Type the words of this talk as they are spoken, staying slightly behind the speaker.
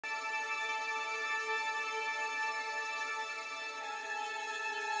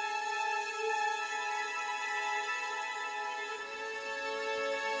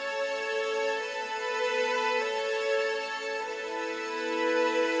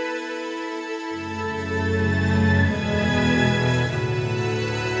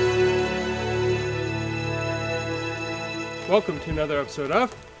Welcome to another episode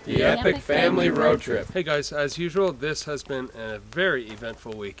of The Epic Family Road Trip. Hey guys, as usual, this has been a very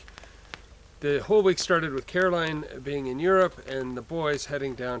eventful week. The whole week started with Caroline being in Europe and the boys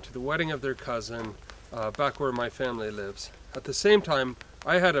heading down to the wedding of their cousin back where my family lives. At the same time,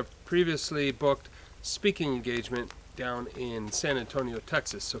 I had a previously booked speaking engagement down in San Antonio,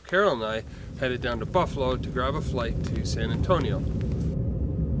 Texas. So Carol and I headed down to Buffalo to grab a flight to San Antonio.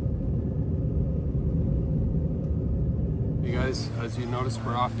 Hey guys, as you noticed,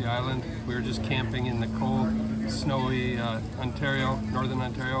 we're off the island. We were just camping in the cold, snowy Ontario, northern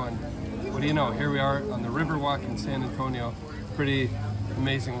Ontario, and what do you know, here we are on the Riverwalk in San Antonio. Pretty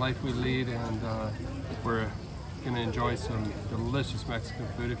amazing life we lead, and we're going to enjoy some delicious Mexican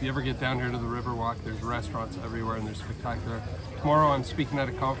food. If you ever get down here to the Riverwalk, there's restaurants everywhere and they're spectacular. Tomorrow I'm speaking at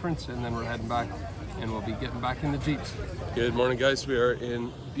a conference and then we're heading back and we'll be getting back in the Jeeps. Good morning guys, we are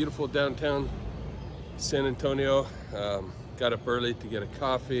in beautiful downtown San Antonio. Got up early to get a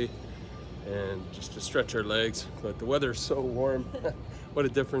coffee and just to stretch our legs, but the weather's so warm. What a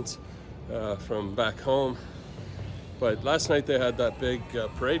difference from back home. But last night they had that big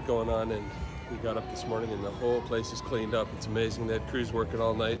parade going on, and we got up this morning and the whole place is cleaned up. It's amazing. They had crews working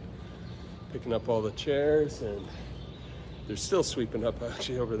all night picking up all the chairs, and they're still sweeping up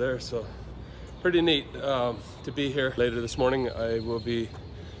actually over there, so pretty neat to be here. Later this morning I will be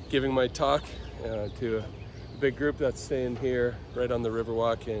giving my talk to a big group that's staying here right on the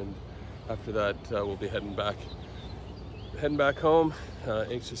Riverwalk, and after that we'll be heading back home.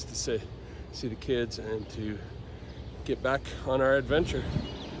 Anxious to see the kids and to get back on our adventure.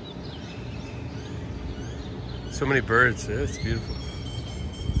 So many birds, it's beautiful.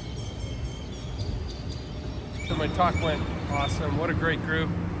 So my talk went awesome. What a great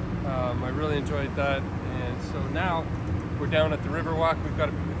group. I really enjoyed that. And so now we're down at the Riverwalk. We've got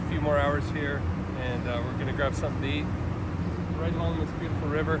a few more hours here, and we're gonna grab something to eat right along this beautiful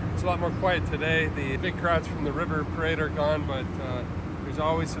river. It's a lot more quiet today. The big crowds from the river parade are gone, but there's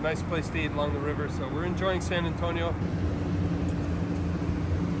always a nice place to eat along the river. So we're enjoying San Antonio.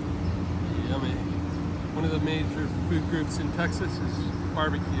 Yummy. One of the major food groups in Texas is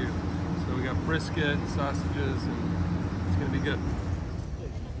barbecue. So we got brisket, sausages, and it's gonna be good.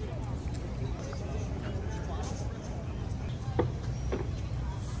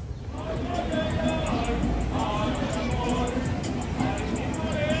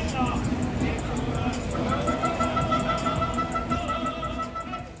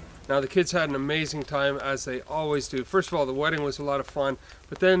 Now the kids had an amazing time, as they always do. First of all, the wedding was a lot of fun,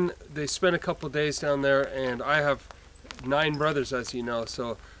 but then they spent a couple of days down there, and I have 9 brothers, as you know,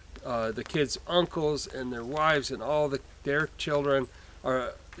 so the kids' uncles and their wives and all their children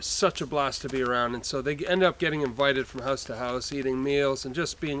are such a blast to be around, and so they end up getting invited from house to house, eating meals, and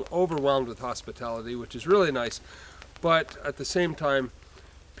just being overwhelmed with hospitality, which is really nice. But at the same time,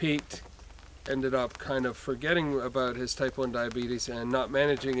 Pete ended up kind of forgetting about his type 1 diabetes and not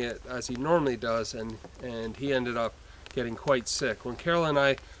managing it as he normally does, and he ended up getting quite sick. When Carol and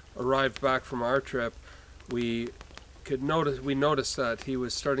I arrived back from our trip, we noticed that he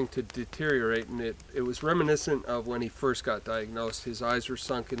was starting to deteriorate, and it was reminiscent of when he first got diagnosed. His eyes were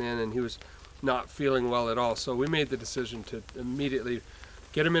sunken in and he was not feeling well at all, so we made the decision to immediately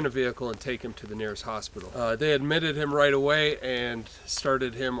get him in a vehicle and take him to the nearest hospital. They admitted him right away and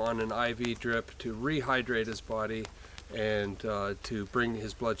started him on an IV drip to rehydrate his body and to bring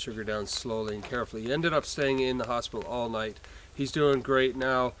his blood sugar down slowly and carefully. He ended up staying in the hospital all night. He's doing great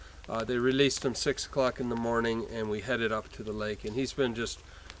now. They released him 6 o'clock in the morning and we headed up to the lake, and he's been just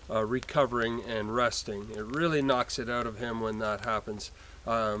recovering and resting. It really knocks it out of him when that happens.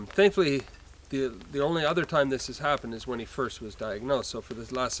 Thankfully, the only other time this has happened is when he first was diagnosed. So for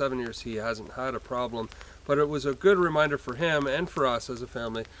the last 7 years he hasn't had a problem, but it was a good reminder for him and for us as a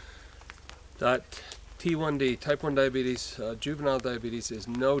family that T1D, type 1 diabetes, juvenile diabetes, is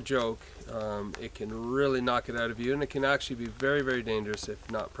no joke. It can really knock it out of you, and it can actually be very, very dangerous if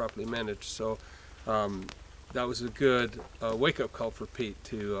not properly managed. So that was a good wake-up call for Pete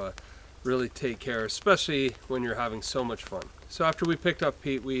to really take care, especially when you're having so much fun. So after we picked up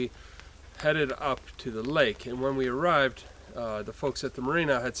Pete, we headed up to the lake, and when we arrived, the folks at the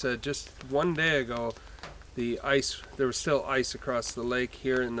marina had said just one day ago there was still ice across the lake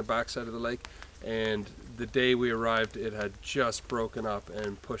here in the backside of the lake, and the day we arrived it had just broken up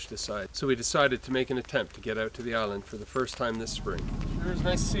and pushed aside. So we decided to make an attempt to get out to the island for the first time this spring. Sure is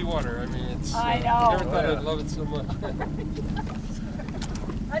nice seawater. I mean, it's I know. I never thought I'd love it so much.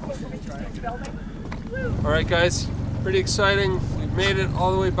 Alright guys, pretty exciting. We've made it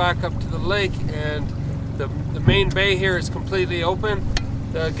all the way back up to the lake, and the main bay here is completely open.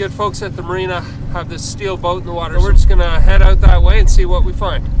 The good folks at the marina have this steel boat in the water. So we're just gonna head out that way and see what we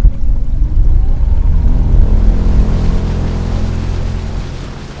find.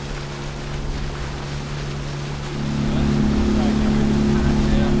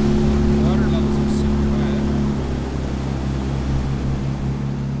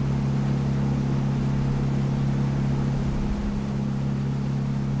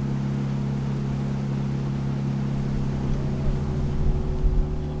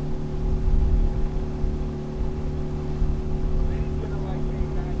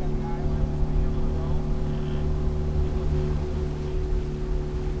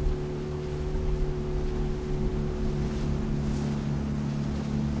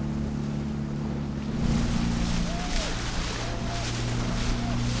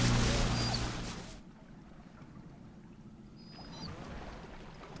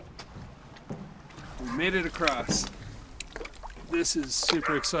 We made it across. This is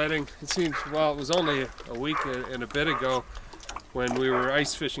super exciting. It seems, well, it was only a week and a bit ago when we were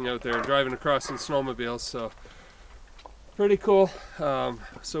ice fishing out there and driving across in snowmobiles, so pretty cool.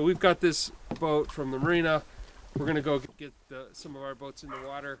 So we've got this boat from the marina. We're gonna go get some of our boats in the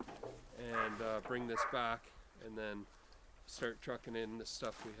water and bring this back, and then start trucking in the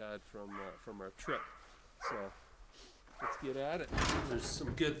stuff we had from our trip. So let's get at it. There's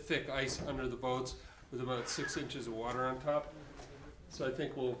some good thick ice under the boats with about 6 inches of water on top. So I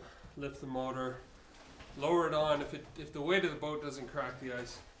think we'll lift the motor, lower it on. If the weight of the boat doesn't crack the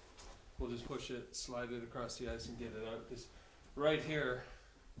ice, we'll just push it, slide it across the ice and get it out. Because right here,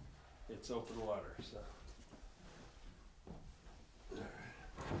 it's open water. So.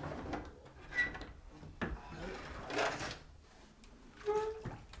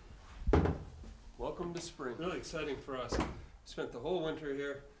 Welcome to spring. Really exciting for us. Spent the whole winter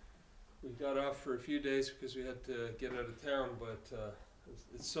here. We got off for a few days because we had to get out of town, but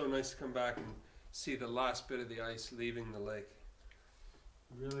it's so nice to come back and see the last bit of the ice leaving the lake.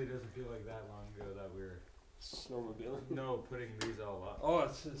 It really doesn't feel like that long ago that we were snowmobiling. No, putting these all up. Oh,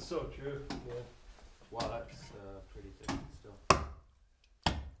 it's so true. Yeah. Wow, that's pretty thick still.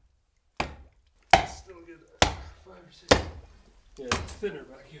 Still good. 5 or 6. Yeah, it's thinner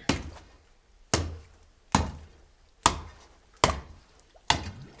back here.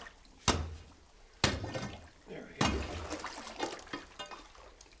 There we go.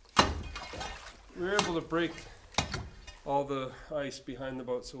 We were able to break all the ice behind the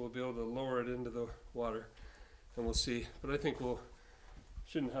boat, so we'll be able to lower it into the water, and we'll see. But I think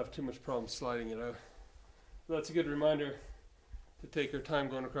shouldn't have too much problem sliding it out. But that's a good reminder to take our time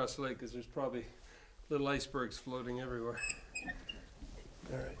going across the lake, because there's probably little icebergs floating everywhere.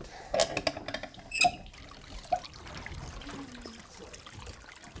 All right.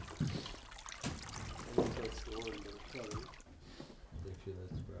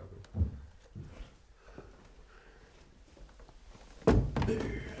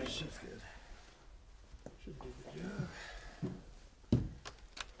 There, that's good. Should do the job.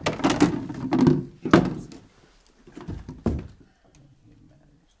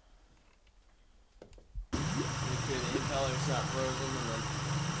 Okay, the impeller's not frozen, and then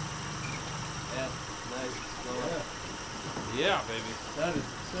nice. Yeah, baby, that is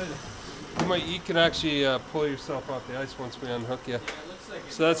exciting. You can actually pull yourself off the ice once we unhook you. Yeah, it looks like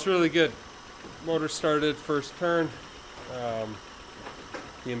so that's really good. Motor started, first turn.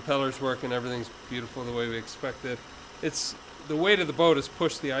 The impeller's working, everything's beautiful the way we expected. It's the weight of the boat has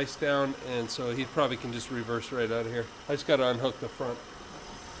pushed the ice down, and so he probably can just reverse right out of here. I just got to unhook the front.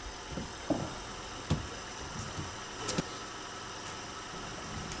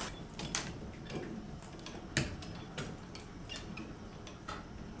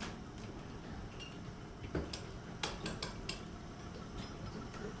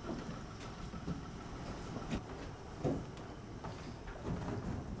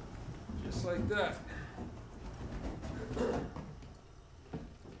 Just like that.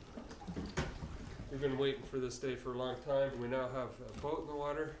 We've been waiting for this day for a long time. We now have a boat in the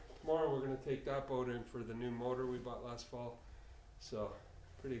water. Tomorrow we're going to take that boat in for the new motor we bought last fall. So,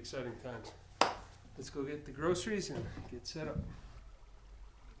 pretty exciting times. Let's go get the groceries and get set up.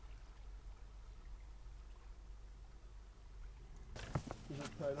 Is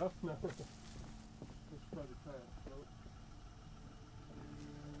that tied up? No. Let's probably tie it.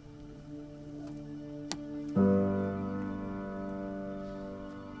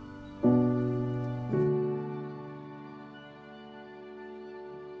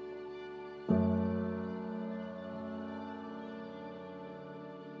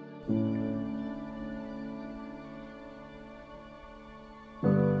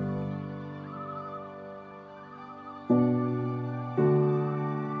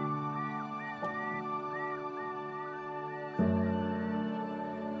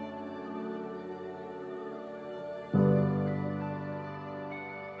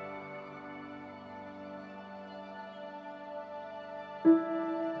 So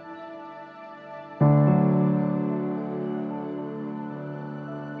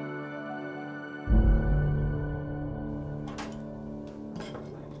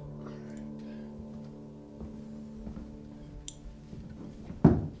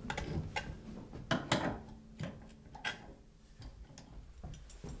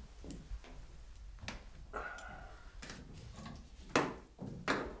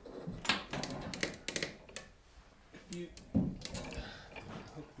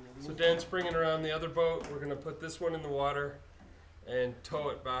Dan's bringing around the other boat. We're going to put this one in the water and tow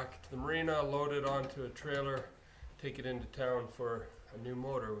it back to the marina, load it onto a trailer, take it into town for a new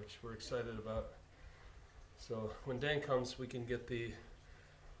motor, which we're excited about. So when Dan comes, we can get the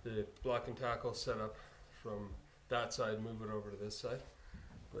block and tackle set up from that side, move it over to this side.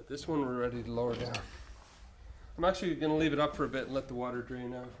 But this one we're ready to lower down. I'm actually going to leave it up for a bit and let the water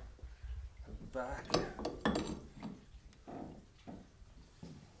drain out of the back.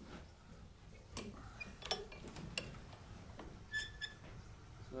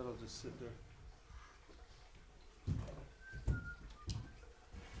 So that'll just sit there.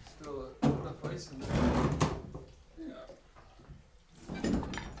 Still enough ice in there. Yeah.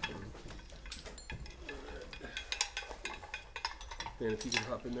 And if you can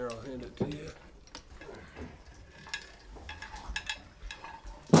hop in there, I'll hand it to you.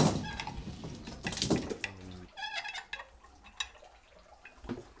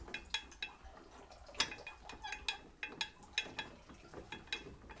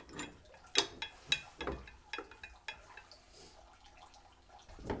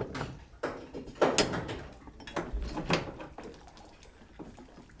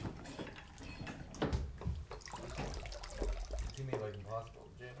 Like impossible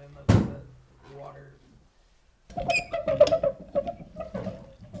to jam in the water.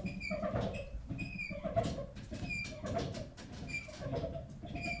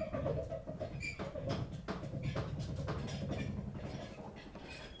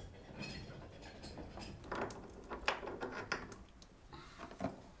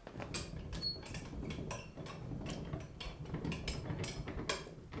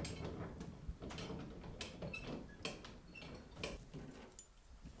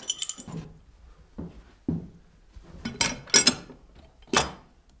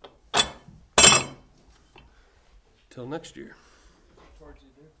 Till next year.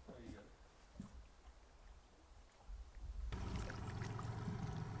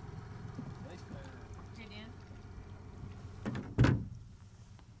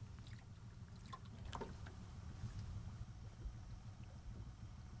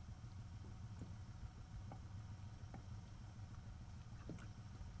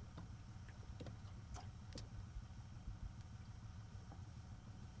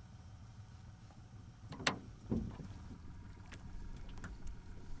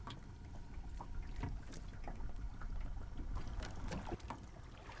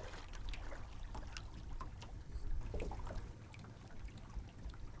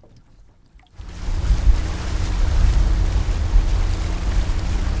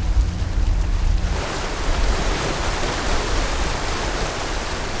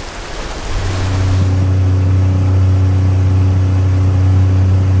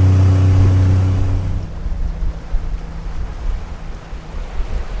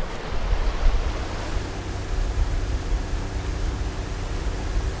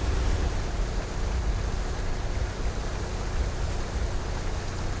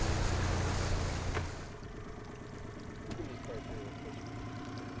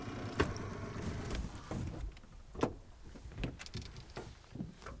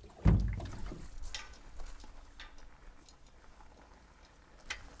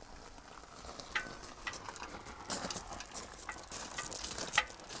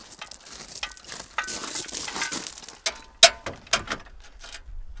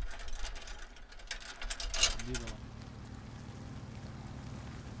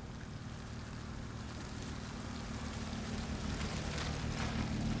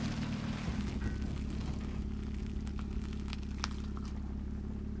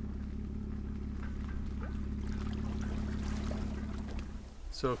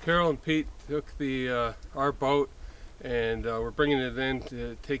 So Carol and Pete took the our boat and we're bringing it in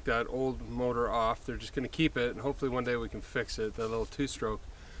to take that old motor off. They're just going to keep it and hopefully one day we can fix it, that little two-stroke.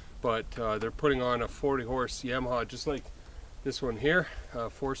 But they're putting on a 40-horse Yamaha just like this one here,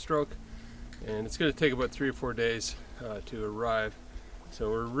 4-stroke, and it's going to take about 3 or 4 days to arrive.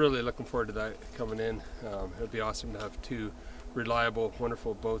 So we're really looking forward to that coming in. It'll be awesome to have 2 reliable,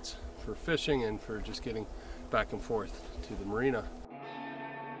 wonderful boats for fishing and for just getting back and forth to the marina.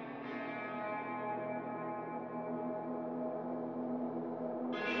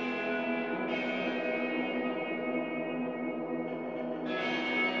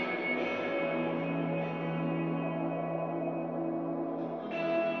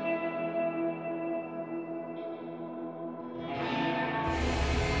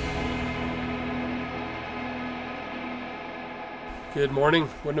 Good morning.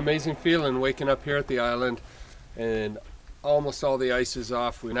 What an amazing feeling waking up here at the island and almost all the ice is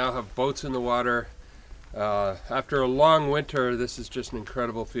off. We now have boats in the water. After a long winter, this is just an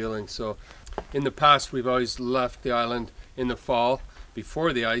incredible feeling. So in the past, we've always left the island in the fall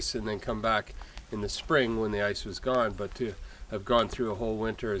before the ice and then come back in the spring when the ice was gone. But to have gone through a whole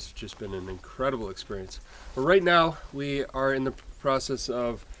winter has just been an incredible experience. But right now, we are in the process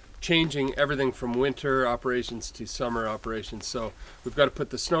of changing everything from winter operations to summer operations. So we've got to put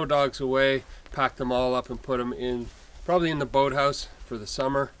the snow dogs away, pack them all up and put them in, probably in the boathouse for the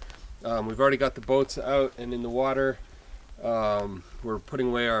summer. We've already got the boats out and in the water. We're putting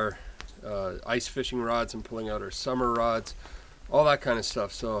away our ice fishing rods and pulling out our summer rods, all that kind of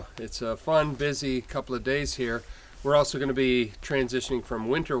stuff. So it's a fun, busy couple of days here. We're also going to be transitioning from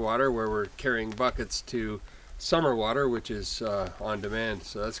winter water, where we're carrying buckets, to summer water, which is on demand.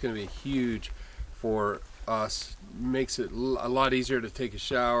 So that's going to be huge for us. Makes it a lot easier to take a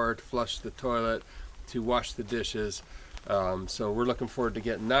shower, to flush the toilet, to wash the dishes. So we're looking forward to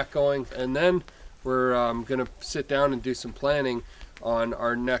getting that going, and then we're going to sit down and do some planning on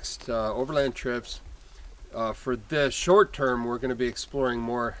our next overland trips. For the short term, we're going to be exploring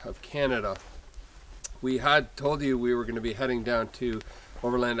more of Canada. We had told you we were going to be heading down to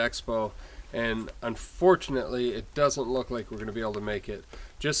Overland Expo, and unfortunately it doesn't look like we're going to be able to make it.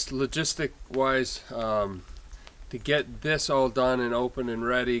 Just logistic wise, to get this all done and open and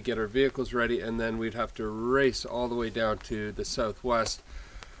ready, get our vehicles ready, and then we'd have to race all the way down to the southwest.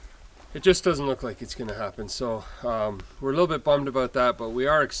 It just doesn't look like it's going to happen. So we're a little bit bummed about that, but we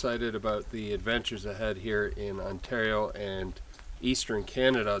are excited about the adventures ahead here in Ontario and Eastern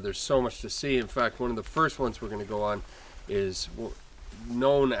Canada. There's so much to see. In fact, one of the first ones we're going to go on is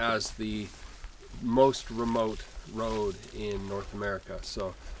known as the most remote road in North America.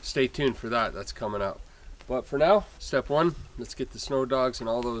 So stay tuned for that. That's coming up. But for now, step one, let's get the snow dogs and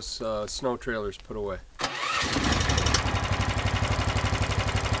all those snow trailers put away.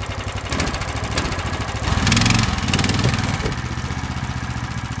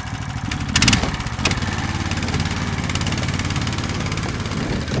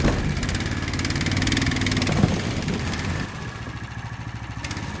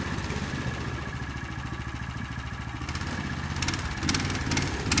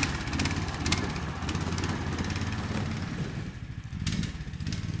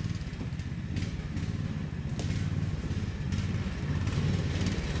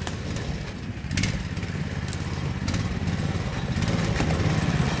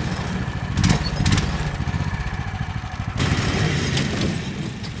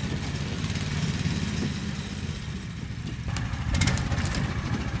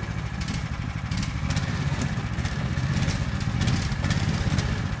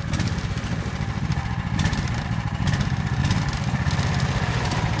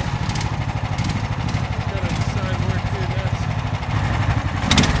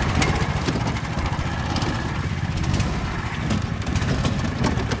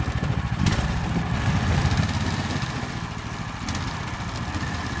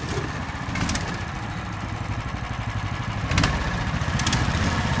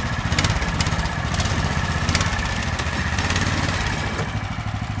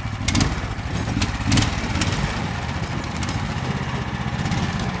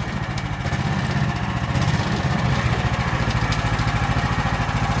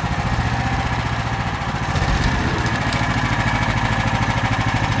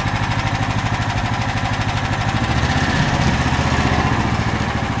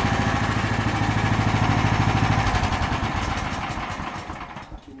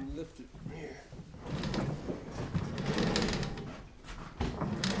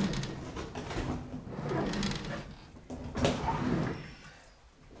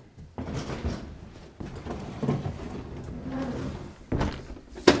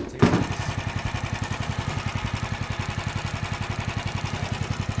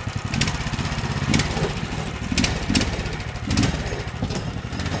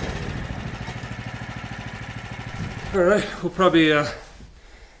 Alright, we'll probably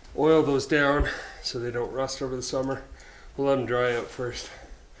oil those down so they don't rust over the summer. We'll let them dry out first,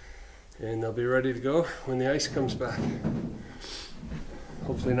 and they'll be ready to go when the ice comes back.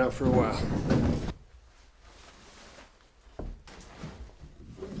 Hopefully not for a while.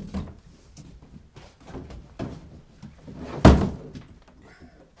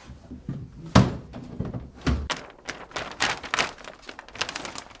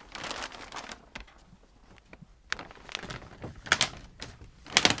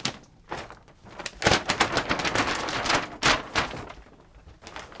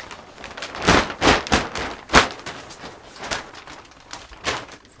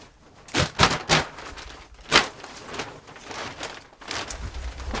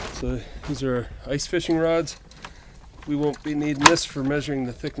 So these are ice fishing rods. We won't be needing this for measuring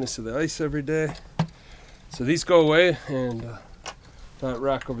the thickness of the ice every day. So these go away, and that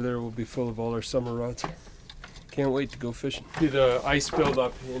rack over there will be full of all our summer rods. Can't wait to go fishing. See the ice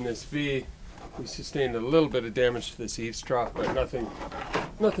buildup in this V. We sustained a little bit of damage to this eavesdrop, but nothing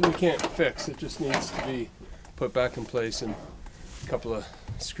we can't fix. It just needs to be put back in place and a couple of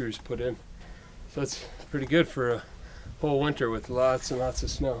screws put in. So that's pretty good for a whole winter with lots and lots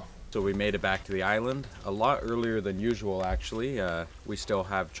of snow. So we made it back to the island a lot earlier than usual, actually. We still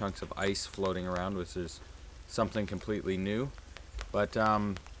have chunks of ice floating around, which is something completely new. But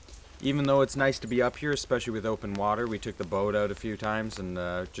even though it's nice to be up here, especially with open water, we took the boat out a few times and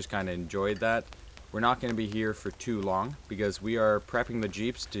just kind of enjoyed that. We're not going to be here for too long because we are prepping the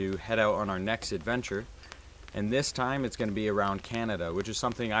Jeeps to head out on our next adventure. And this time it's going to be around Canada, which is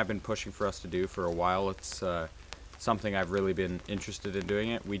something I've been pushing for us to do for a while. It's something I've really been interested in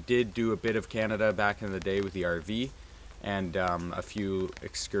doing it. We did do a bit of Canada back in the day with the RV and a few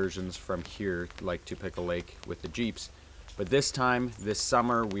excursions from here, like to Pickle Lake with the Jeeps. But this time, this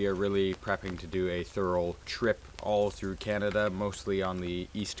summer, we are really prepping to do a thorough trip all through Canada, mostly on the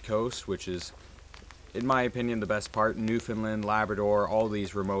east coast, which is, in my opinion, the best part. Newfoundland, Labrador, all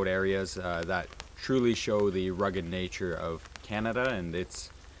these remote areas that truly show the rugged nature of Canada and its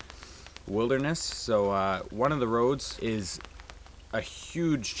wilderness. So one of the roads is a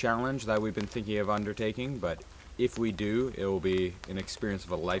huge challenge that we've been thinking of undertaking, but if we do, it will be an experience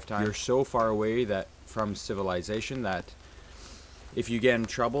of a lifetime. You're so far away that from civilization that if you get in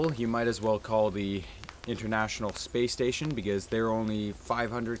trouble, you might as well call the International Space Station, because they're only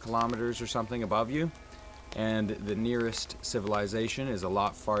 500 kilometers or something above you, and the nearest civilization is a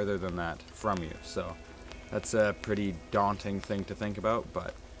lot farther than that from you. So that's a pretty daunting thing to think about,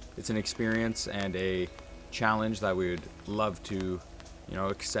 but it's an experience and a challenge that we would love to,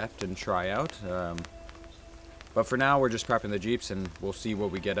 accept and try out. But for now, we're just prepping the Jeeps, and we'll see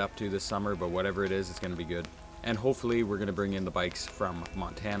what we get up to this summer, but whatever it is, it's going to be good. And hopefully we're going to bring in the bikes from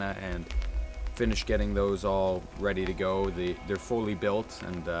Montana and finish getting those all ready to go. They're fully built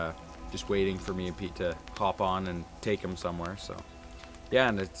and just waiting for me and Pete to hop on and take them somewhere. So yeah,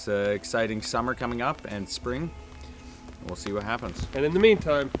 and it's an exciting summer coming up and spring. We'll see what happens. And in the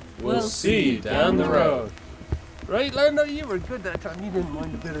meantime, we'll see you down the road. Right, Lando? You were good that time. You didn't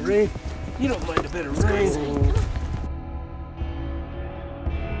mind a bit of rain. You don't mind a bit of rain.